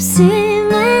 gypsy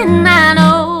man, I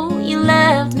know you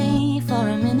left me for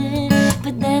a minute,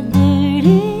 but that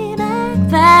dirty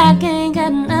backpack ain't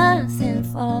got nothing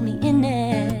for me in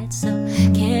it. So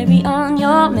carry on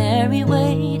your merry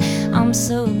way, I'm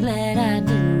so glad I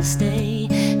didn't stay.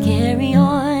 Carry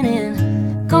on and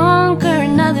conquer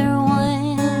another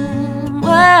one.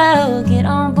 Whoa, get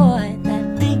on board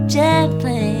that big jet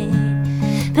plane.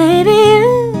 Baby,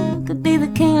 you could be the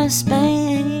king of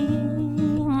Spain.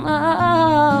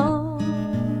 Oh,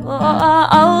 oh,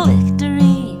 oh,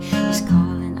 victory is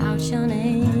calling out your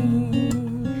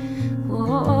name.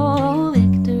 Oh,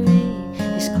 victory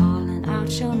is calling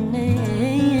out your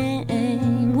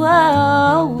name.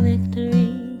 Whoa,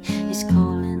 victory is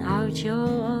calling out your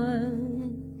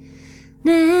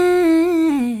name.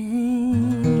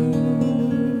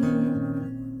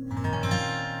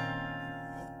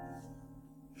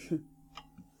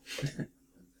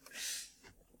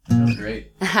 That was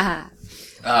great.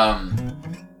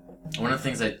 One of the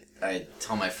things I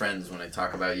tell my friends when I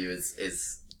talk about you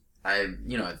is I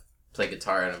play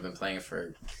guitar and I've been playing it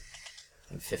for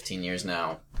 15 years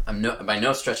now. I'm by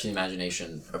no stretch of the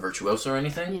imagination a virtuoso or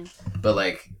anything, but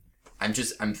like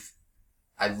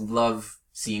I love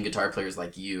seeing guitar players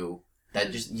like you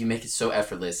that just you make it so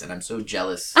effortless, and I'm so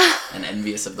jealous and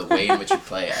envious of the way in which you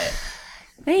play.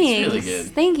 Thanks. It's really good.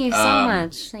 Thank you so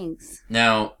much. Thanks.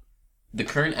 Now, the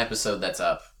current episode that's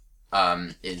up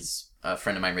is a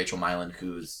friend of mine, Rachel Mylan,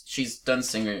 she's done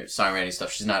singer-songwriting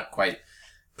stuff. She's not quite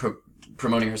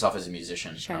promoting herself as a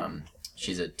musician. Sure.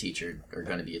 She's a teacher, or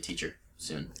going to be a teacher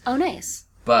soon. Oh, nice.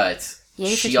 But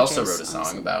Yay she also wrote a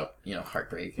song about,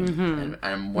 heartbreak. And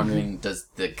I'm wondering, does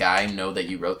the guy know that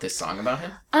you wrote this song about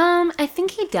him? I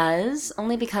think he does,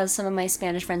 only because some of my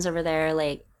Spanish friends over there,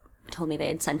 like, told me they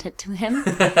had sent it to him.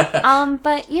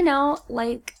 But,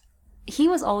 he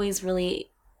was always really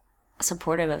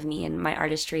supportive of me and my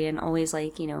artistry, and always,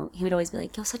 like, he would always be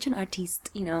like, you're such an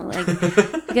artiste,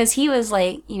 because he was,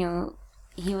 like,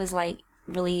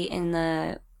 really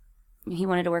he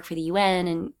wanted to work for the UN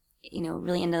and,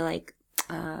 really into, like,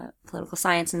 political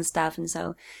science and stuff, and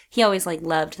so he always, like,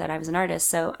 loved that I was an artist,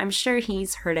 so I'm sure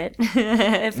he's heard it.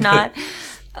 If not,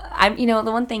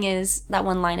 the one thing is that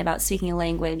one line about speaking a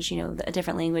language, a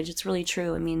different language, it's really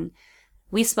true. I mean,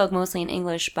 we spoke mostly in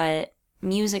English, but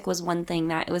music was one thing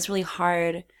that it was really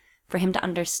hard for him to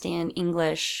understand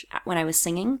English when I was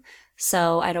singing.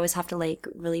 So I'd always have to, like,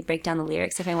 really break down the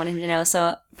lyrics if I wanted him to know.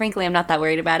 So frankly, I'm not that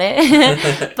worried about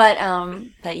it.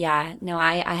 But yeah, no,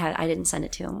 I didn't send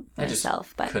it to him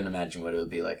myself. But couldn't imagine what it would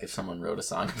be like if someone wrote a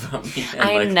song about me.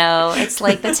 I know, it's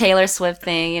like the Taylor Swift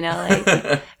thing,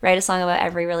 like write a song about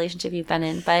every relationship you've been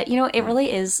in. But it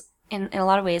really is, in a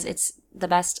lot of ways, it's the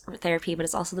best therapy, but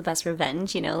it's also the best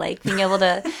revenge. Like being able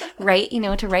to write,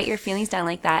 to write your feelings down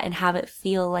like that and have it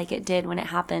feel like it did when it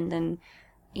happened, and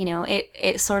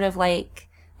it sort of like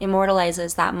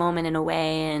immortalizes that moment in a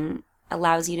way and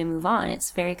allows you to move on.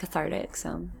 It's very cathartic.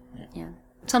 So, yeah.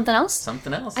 Something else? I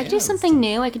could do something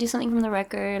new. I could do something from the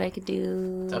record. I could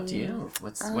do... It's up to you.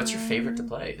 What's your favorite to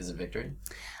play? Is it Victory?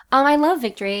 I love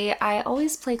Victory. I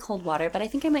always play Cold Water, but I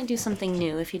think I might do something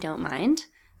new if you don't mind.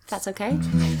 If that's okay?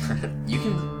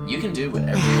 You can do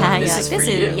whatever you want. This is for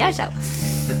you. Yeah, show.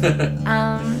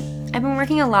 I've been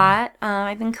working a lot.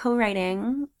 I've been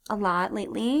co-writing a lot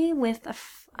lately with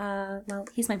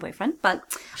he's my boyfriend, but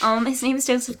his name is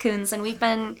Joseph Koons, and we've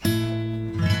been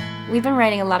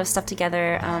writing a lot of stuff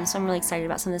together. So I'm really excited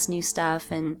about some of this new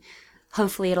stuff, and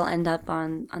hopefully it'll end up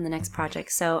on the next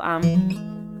project. So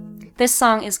this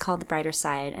song is called The Brighter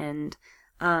Side, and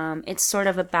it's sort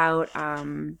of about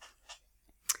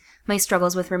my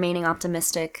struggles with remaining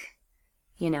optimistic,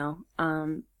 and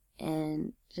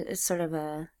it's sort of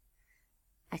a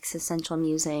existential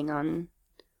musing on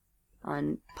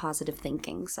positive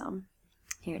thinking. So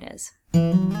here it is.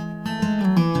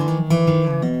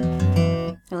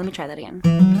 Now, let me try that again.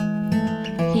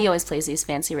 He always plays these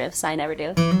fancy riffs. I never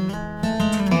do.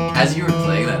 As you were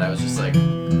playing that, I was just like...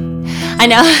 I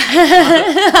know.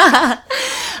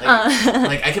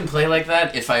 like I can play like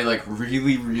that if I, like,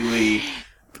 really, really...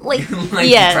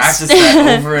 yes. practice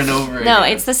that over and over again. No,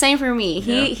 it's the same for me.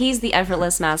 He's the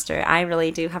effortless master. I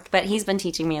really do have to, but he's been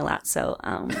teaching me a lot, so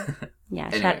yeah,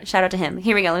 anyway. shout out to him.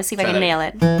 Here we go. Let's see if I can nail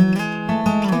it.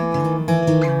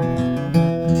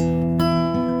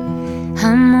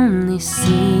 I'm only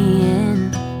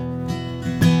seeing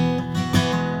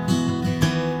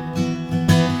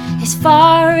as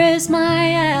far as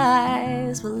my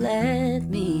eyes will let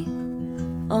me,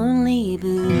 only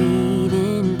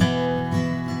believing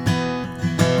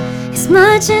as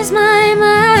much as my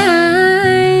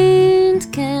mind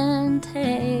can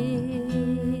take,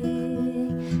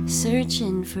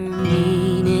 searching for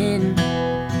meaning in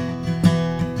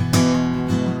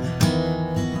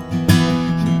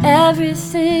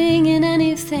everything and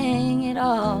anything at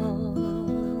all.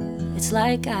 It's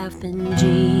like I've been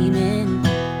dreaming,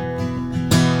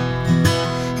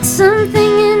 and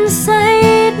something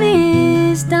inside me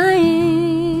is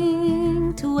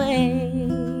dying to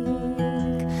wake.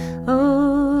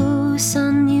 Oh,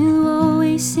 sun, you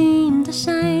always seem to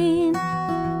shine,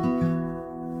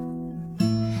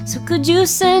 so could you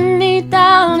send me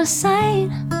down a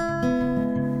sign?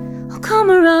 I'll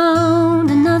come around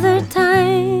another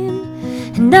time,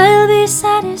 and I'll be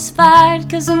satisfied,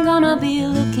 'cause I'm gonna be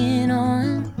looking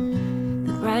on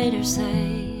the brighter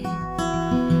side.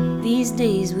 These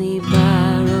days we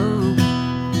borrow,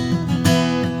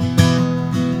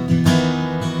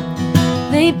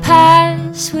 they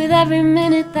pass with every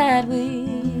minute that we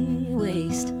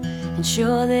waste, and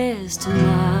sure there's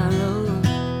tomorrow.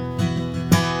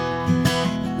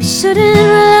 We shouldn't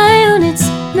rely on it's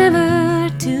never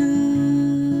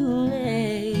too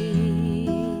late.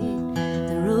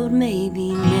 The road may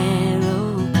be narrow,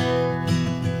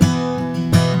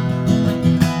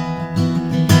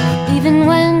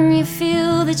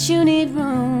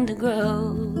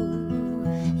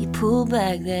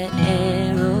 back that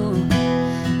arrow.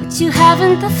 But you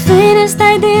haven't the faintest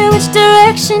idea which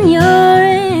direction you're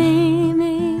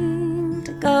aiming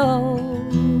to go.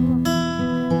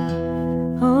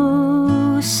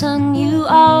 Oh, son, you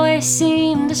always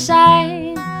seem to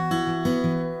shine.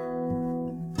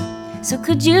 So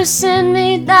could you send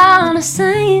me down a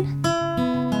sign?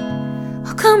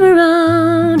 I'll come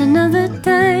around another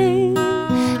time,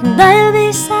 and I'll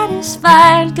be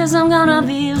satisfied, 'cause I'm gonna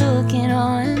be looking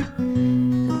on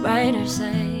the brighter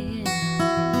side.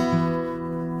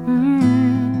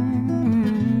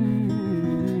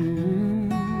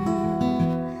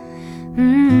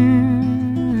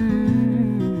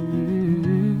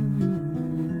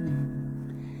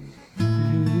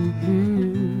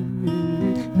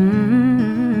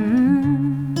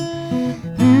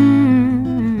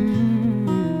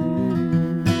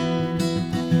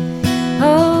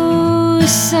 Oh,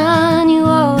 son, you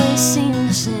always seem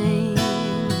the same.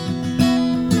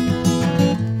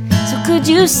 So could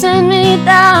you send me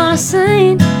down a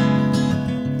sign?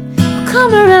 I'll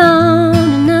come around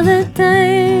another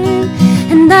time,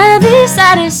 and I'll be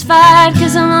satisfied,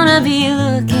 'cause I'm gonna be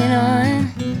looking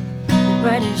on the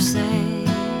brighter side.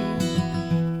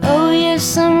 Oh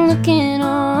yes, I'm looking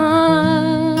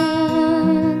on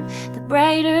the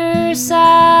brighter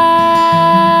side.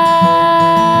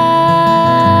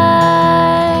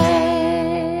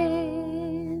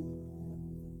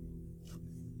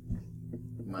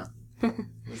 Wow.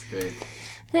 That's great.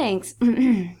 Thanks.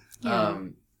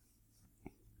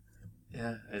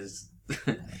 Yeah, I just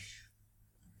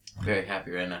very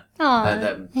happy right now. Aw. I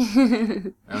don't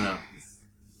know.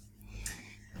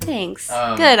 Thanks.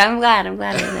 Um, Good. I'm glad.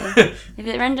 I did. If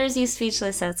it renders you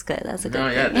speechless, that's good. That's a good No,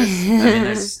 yeah.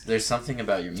 thing. There's something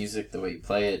about your music, the way you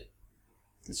play it.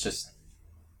 It's just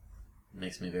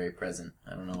makes me very present.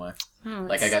 I don't know why. Oh,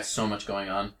 Like I got so much going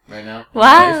on right now. in my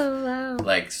Wow. life. Wow.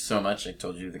 Like so much. I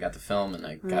told you I got the film, and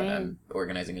Right. I'm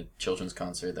organizing a children's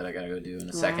concert that I gotta go do in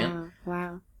a second.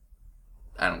 Wow.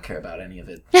 I don't care about any of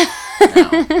it.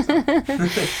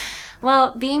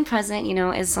 Well, being present,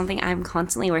 is something I'm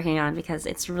constantly working on, because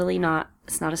it's really not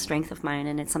a strength of mine,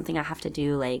 and it's something I have to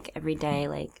do like every day,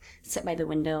 like sit by the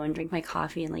window and drink my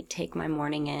coffee and like take my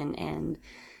morning in. And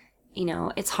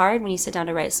it's hard when you sit down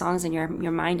to write songs and your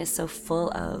mind is so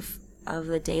full of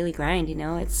the daily grind.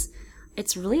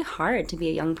 It's really hard to be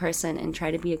a young person and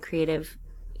try to be a creative,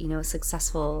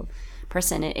 successful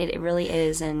person. It really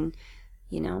is. And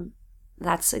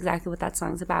that's exactly what that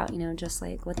song's about, just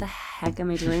like, what the heck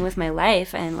am I doing with my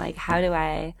life, and like, how do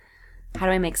I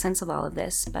make sense of all of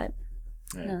this? But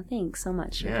Right. no, thanks so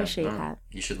much. I appreciate that.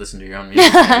 You should listen to your own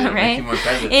music. Maybe it'll Right? Make you more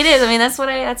present. It is. I mean, that's what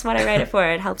I write it for.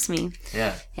 It helps me.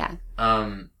 Yeah. Yeah.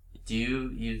 Do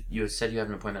you said you have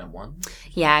an appointment at 1?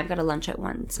 Yeah, I've got a lunch at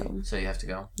 1, so So you have to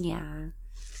go. yeah.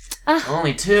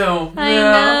 Only 2.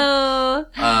 I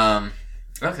know.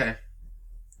 Okay.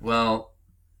 Well,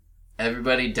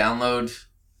 everybody download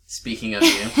Speaking of You.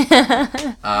 Do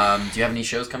you have any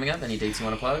shows coming up? Any dates you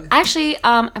want to plug? Actually,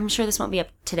 I'm sure this won't be up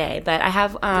today, but I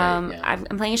have Right, yeah.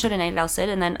 I'm playing a show tonight at El Cid,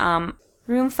 and then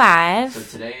Room 5. So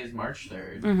today is March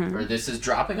 3rd. Mhm. Or this is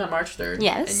dropping on March 3rd.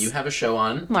 Yes. And you have a show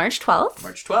on March 12th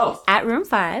March 12th. at Room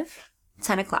 5,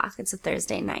 10 o'clock. It's a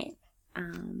Thursday night.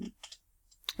 And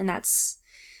that's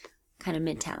kind of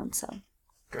midtown, so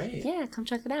Great. yeah, come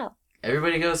check it out.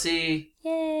 Everybody go see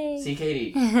Yay.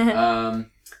 Katie.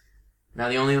 Now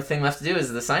the only thing left to do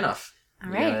is the sign off. All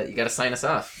right. You gotta sign us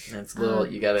off. And it's a little.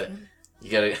 You gotta.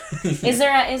 Is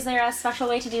there a special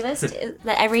way to do this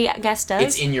that every guest does?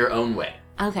 It's in your own way.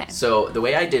 Okay. So the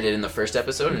way I did it in the first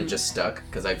episode, and it just stuck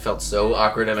because I felt so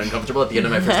awkward and uncomfortable at the end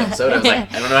of my first episode. I was like,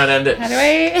 I don't know how to end it. How do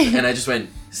I? And I just went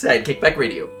side kickback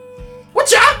radio.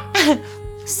 What's up?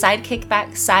 Side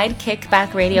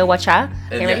kickback radio. Watcha.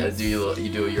 And Okay, yeah, ready? you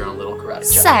do your own little karate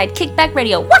chop. Side kickback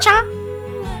radio. Watcha.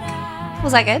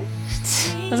 Was that good?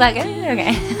 Was that good?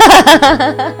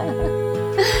 Okay.